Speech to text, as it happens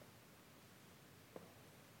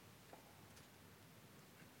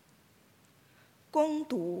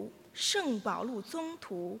圣保禄宗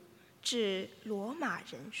徒致罗马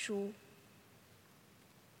人书。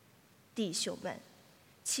弟兄们，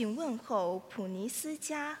请问候普黎斯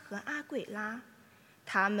加和阿桂拉，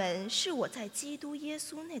他们是我在基督耶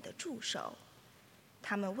稣内的助手，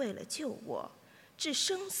他们为了救我，置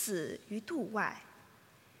生死于度外。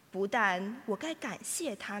不但我该感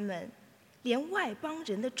谢他们，连外邦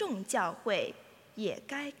人的众教会也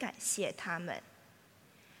该感谢他们。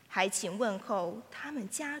还请问候他们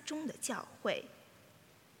家中的教会。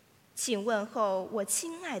请问候我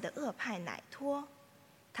亲爱的厄派乃托，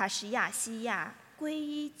他是亚细亚皈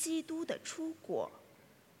依基督的初果。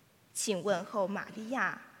请问候玛利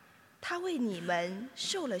亚，她为你们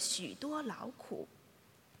受了许多劳苦。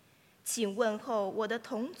请问候我的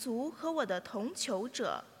同族和我的同囚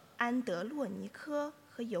者安得洛尼科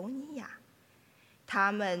和犹尼雅，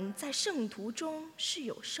他们在圣徒中是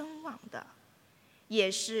有声望的，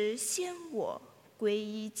也是先我皈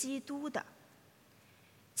依基督的。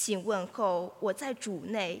请问候我在主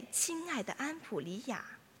内亲爱的安普里雅。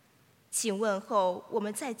请问候我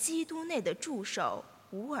们在基督内的助手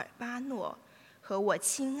吴尔巴诺和我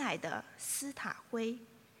亲爱的斯塔辉。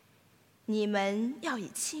你们要以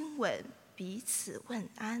亲吻彼此问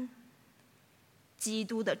安。基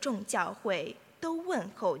督的众教会都问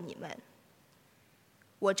候你们。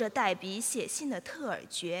我这代笔写信的特尔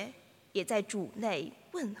爵也在主内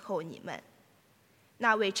问候你们。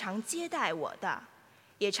那位常接待我的，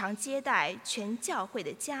也常接待全教会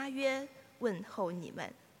的加约问候你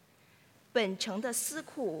们。本城的司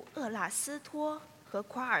库厄辣斯托和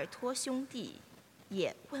夸尔托兄弟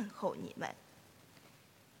也问候你们。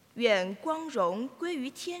愿光荣归于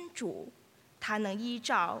天主，他能依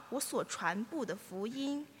照我所传布的福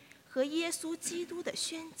音和耶稣基督的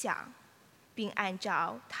宣讲，并按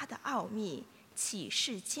照他的奥秘启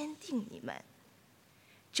示坚定你们。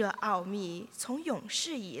这奥秘从永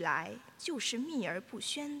世以来就是秘而不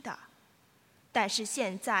宣的，但是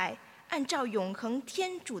现在按照永恒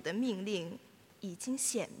天主的命令已经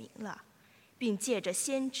显明了，并借着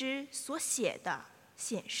先知所写的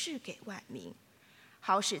显示给万民，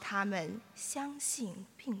好使他们相信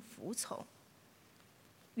并服从。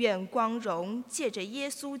愿光荣借着耶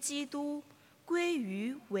稣基督归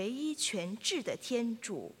于唯一全智的天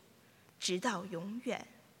主，直到永远。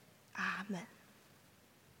阿们。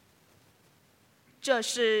这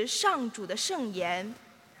是上主的圣言。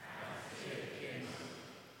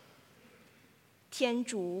天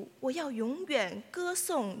主，我要永远歌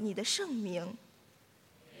颂你的圣名。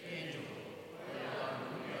天主，我要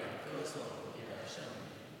永远歌颂你的圣名。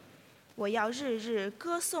我要日日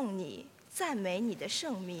歌颂你，赞美你的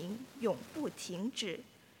圣名，永不停止。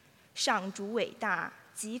上主伟大，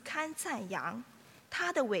极堪赞扬，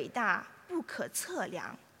他的伟大不可测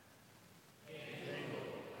量。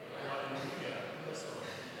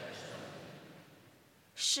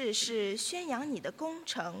世世宣扬你的功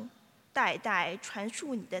成，代代传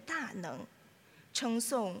述你的大能，称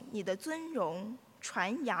颂你的尊荣，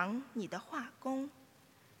传扬你的化工。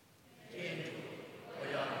天主，我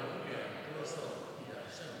要永远歌颂你的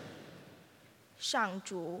圣名。上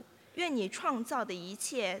主，愿你创造的一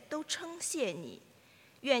切都称谢你，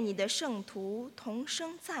愿你的圣徒同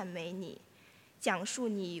声赞美你，讲述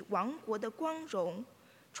你王国的光荣，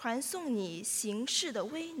传颂你行事的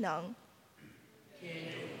威能。天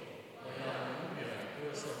主，我要永远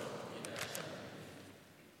歌颂你的圣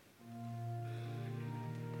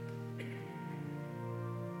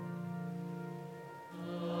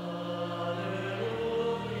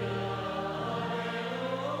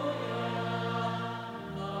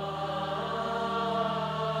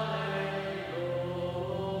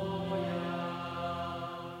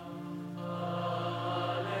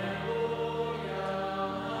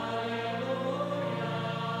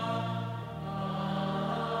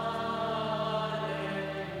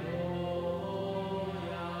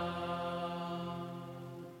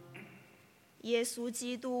耶稣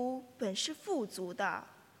基督本是富足的，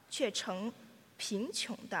却成贫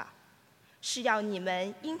穷的，是要你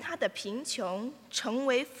们因他的贫穷成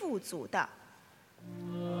为富足的。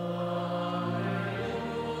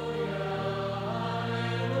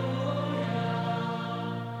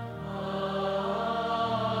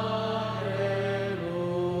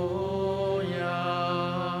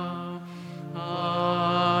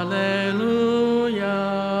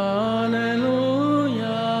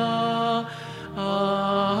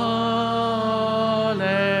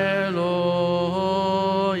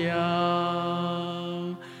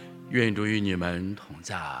愿主与你们同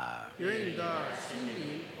在，愿你的心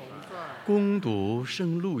灵同在。恭读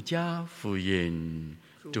圣路加福音，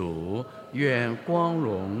主，愿光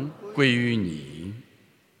荣归于你。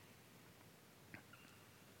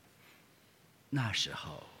那时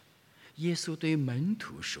候，耶稣对门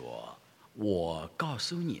徒说：“我告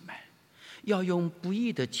诉你们，要用不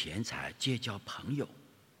义的钱财结交朋友，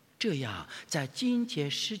这样在金钱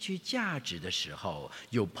失去价值的时候，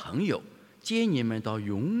有朋友接你们到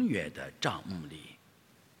永远的帐幕里。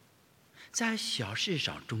在小事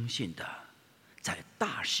上忠信的，在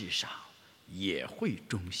大事上也会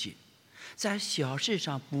忠信；在小事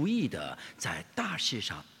上不义的，在大事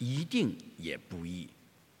上一定也不义。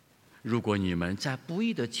如果你们在不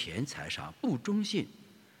义的钱财上不忠信，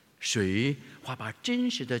谁会把真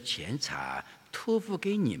实的钱财托付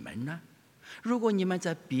给你们呢？如果你们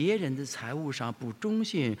在别人的财物上不忠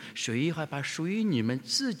信，谁会把属于你们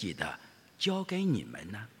自己的交给你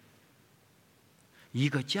们呢？一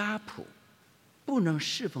个家仆不能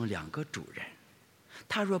侍奉两个主人，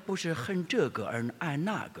他若不是恨这个而爱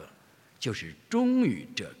那个，就是忠于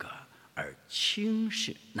这个而轻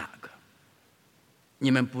视那个。你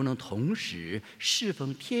们不能同时侍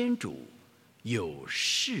奉天主，又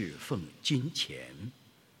侍奉金钱。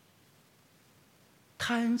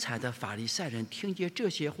贪财的法利赛人听见这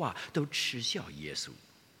些话，都嗤笑耶稣。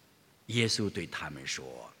耶稣对他们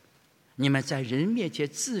说：“你们在人面前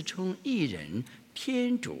自称义人，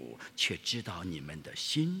天主却知道你们的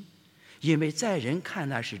心，因为在人看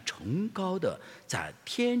来是崇高的，在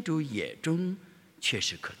天主眼中却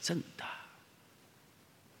是可憎的。”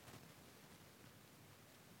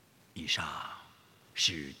以上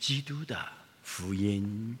是基督的福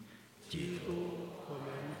音。基督，我们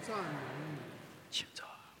赞美你。请坐。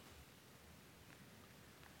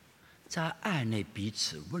在爱内彼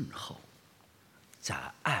此问候，在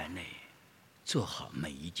爱内做好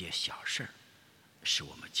每一件小事儿，是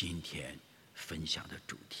我们今天分享的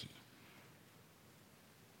主题。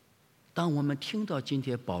当我们听到今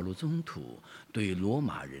天保禄宗徒对罗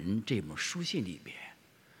马人这封书信里边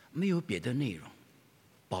没有别的内容，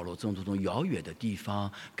保禄宗徒从遥远的地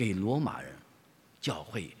方给罗马人教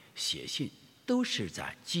会写信，都是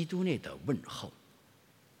在基督内的问候。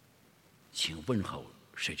请问候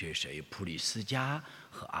谁谁谁普里斯加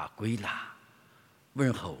和阿桂拉，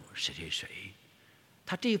问候谁谁谁。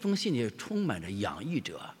他这封信里充满着养育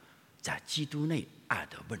者在基督内爱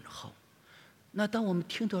的问候。那当我们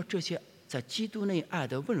听到这些在基督内爱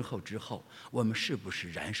的问候之后，我们是不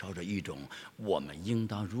是燃烧着一种我们应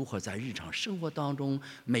当如何在日常生活当中，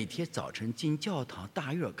每天早晨进教堂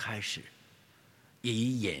大乐开始，也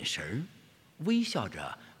以眼神微笑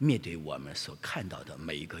着面对我们所看到的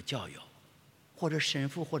每一个教友或者神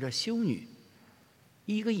父或者修女，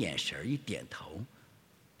一个眼神一点头，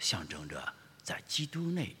象征着在基督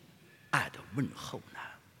内爱的问候呢？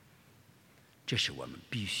这是我们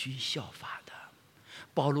必须效法的。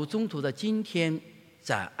保禄宗徒在今天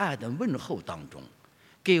在爱的问候当中，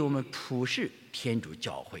给我们普世天主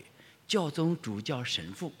教会教宗、主教、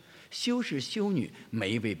神父、修士、修女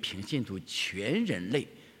每一位平信徒全人类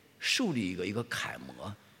树立一个楷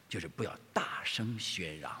模，就是不要大声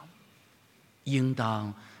喧嚷，应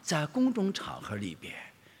当在公众场合里边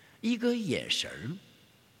一个眼神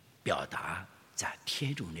表达在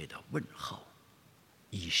天主内的问候，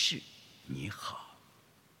以示你好。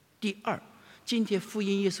第二，今天福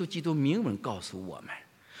音耶稣基督明文告诉我们，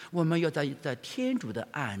我们要在天主的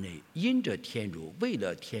爱内，因着天主，为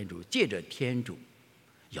了天主，借着天主，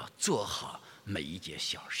要做好每一件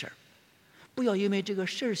小事儿，不要因为这个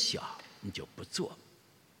事儿小你就不做。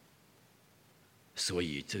所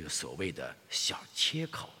以这个所谓的小切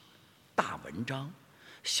口大文章，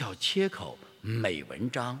小切口美文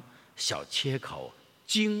章，小切口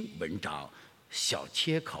经文章，小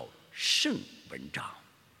切口圣文章。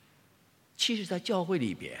其实在教会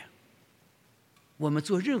里边，我们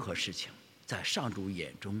做任何事情在上主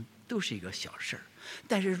眼中都是一个小事儿，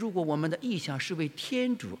但是如果我们的意向是为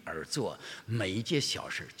天主而做，每一件小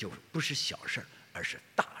事就不是小事儿，而是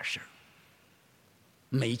大事儿。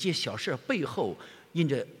每一件小事背后因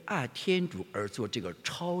着爱天主而做这个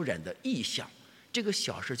超然的意向，这个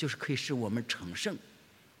小事就是可以使我们成圣，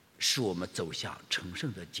使我们走向成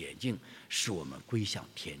圣的捷径，使我们归向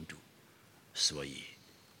天主。所以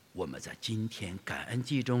我们在今天感恩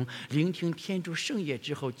祭中聆听天主圣业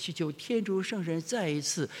之后，祈求天主圣神再一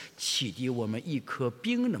次启迪我们一颗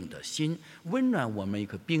冰冷的心，温暖我们一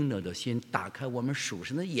颗冰冷的心，打开我们属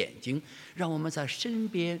神的眼睛，让我们在身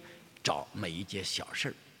边找每一件小事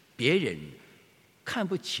儿，别人看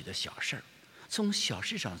不起的小事儿，从小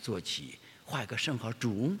事上做起，画一个圣号，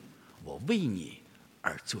主，我为你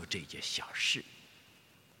而做这件小事。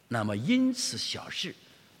那么因此小事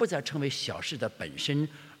不再成为小事的本身，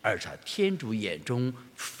而在天主眼中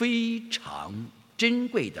非常珍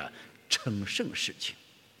贵的成圣事情。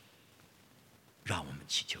让我们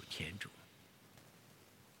祈求天主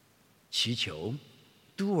祈求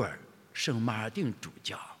都尔圣玛尔定主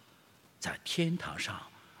教在天堂上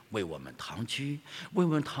为我们堂区，为我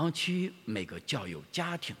们堂区每个教友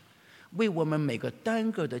家庭，为我们每个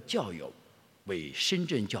单个的教友，为深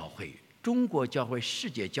圳教会、中国教会、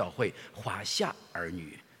世界教会、华夏儿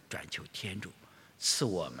女转求天主，赐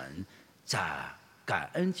我们在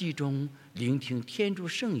感恩祭中聆听天主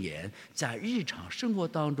圣言，在日常生活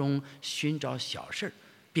当中寻找小事，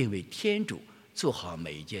并为天主做好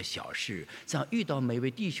每一件小事，在遇到每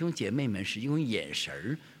位弟兄姐妹们时，用眼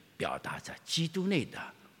神表达在基督内的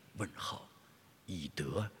问候，以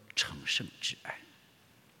得成圣之恩。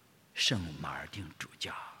圣马尔定主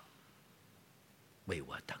教为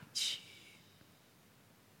我等祈，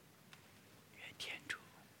愿天主